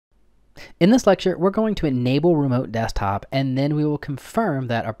In this lecture, we're going to enable remote desktop, and then we will confirm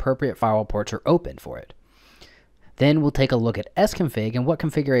that appropriate firewall ports are open for it. Then we'll take a look at SConfig and what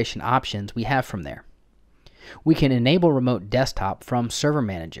configuration options we have from there. We can enable remote desktop from Server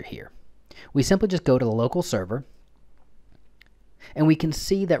Manager here. We simply just go to the local server, and we can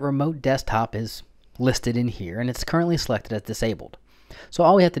see that remote desktop is listed in here, and it's currently selected as disabled. So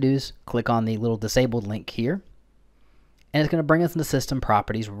all we have to do is click on the little disabled link here, and it's going to bring us into system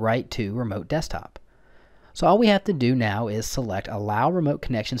properties right to remote desktop. So all we have to do now is select allow remote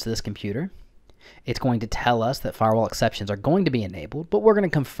connections to this computer. It's going to tell us that firewall exceptions are going to be enabled, but we're going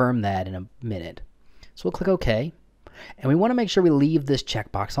to confirm that in a minute. So we'll click OK, and we want to make sure we leave this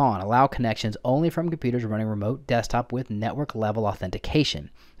checkbox on, allow connections only from computers running remote desktop with network level authentication.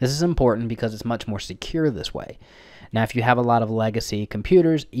 This is important because it's much more secure this way. Now, if you have a lot of legacy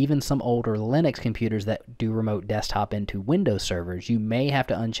computers, even some older Linux computers that do remote desktop into Windows servers, you may have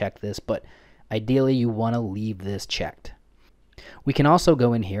to uncheck this, but ideally you want to leave this checked. We can also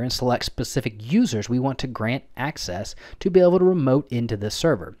go in here and select specific users we want to grant access to be able to remote into this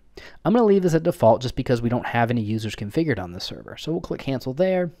server. I'm going to leave this at default just because we don't have any users configured on this server. So we'll click cancel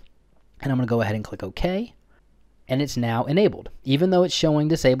there, and I'm going to go ahead and click OK. And it's now enabled. Even though it's showing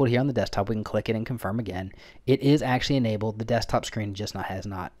disabled here on the desktop, we can click it and confirm again. It is actually enabled. The desktop screen just has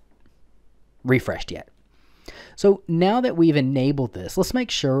not refreshed yet. So now that we've enabled this, let's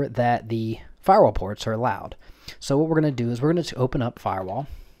make sure that the firewall ports are allowed. So what we're going to do is we're going to open up Firewall.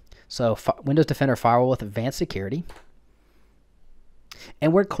 So Windows Defender Firewall with Advanced Security.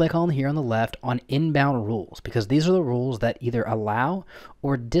 And we're going to click on here on the left on inbound rules, because these are the rules that either allow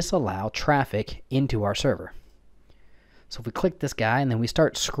or disallow traffic into our server. So if we click this guy and then we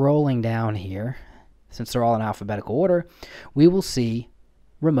start scrolling down here, since they're all in alphabetical order, we will see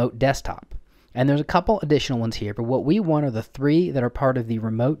remote desktop. And there's a couple additional ones here, but what we want are the 3 that are part of the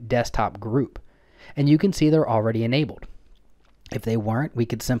remote desktop group. And you can see they're already enabled. If they weren't, we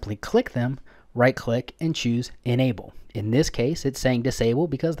could simply click them, right click, and choose enable. In this case, it's saying disable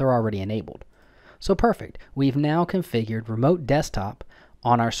because they're already enabled. So perfect. We've now configured remote desktop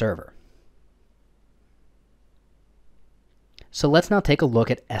on our server. So let's now take a look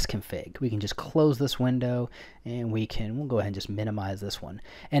at SConfig. We can just close this window, and we'll go ahead and just minimize this one.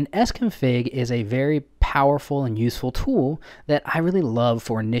 And SConfig is a very powerful and useful tool that I really love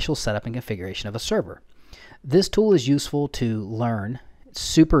for initial setup and configuration of a server. This tool is useful to learn. It's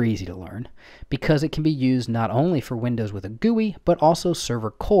super easy to learn because it can be used not only for Windows with a GUI, but also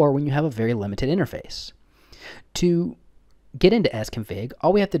server core when you have a very limited interface. To get into SConfig,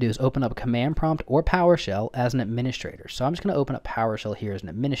 all we have to do is open up a command prompt or PowerShell as an administrator. So I'm just going to open up PowerShell here as an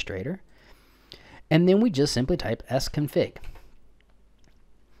administrator, and then we just simply type SConfig.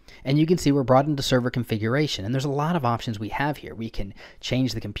 And you can see we're brought into server configuration, and there's a lot of options we have here. We can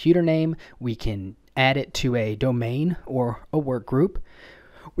change the computer name, we can add it to a domain or a work group,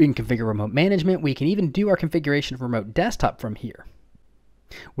 we can configure remote management, we can even do our configuration of remote desktop from here.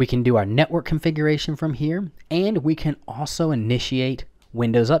 We can do our network configuration from here, and we can also initiate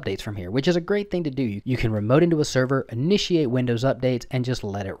Windows updates from here, which is a great thing to do. You can remote into a server, initiate Windows updates, and just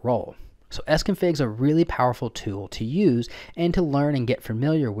let it roll. So SConfig is a really powerful tool to use and to learn and get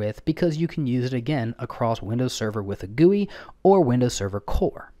familiar with, because you can use it again across Windows Server with a GUI or Windows Server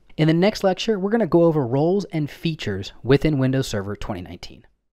Core. In the next lecture, we're going to go over roles and features within Windows Server 2019.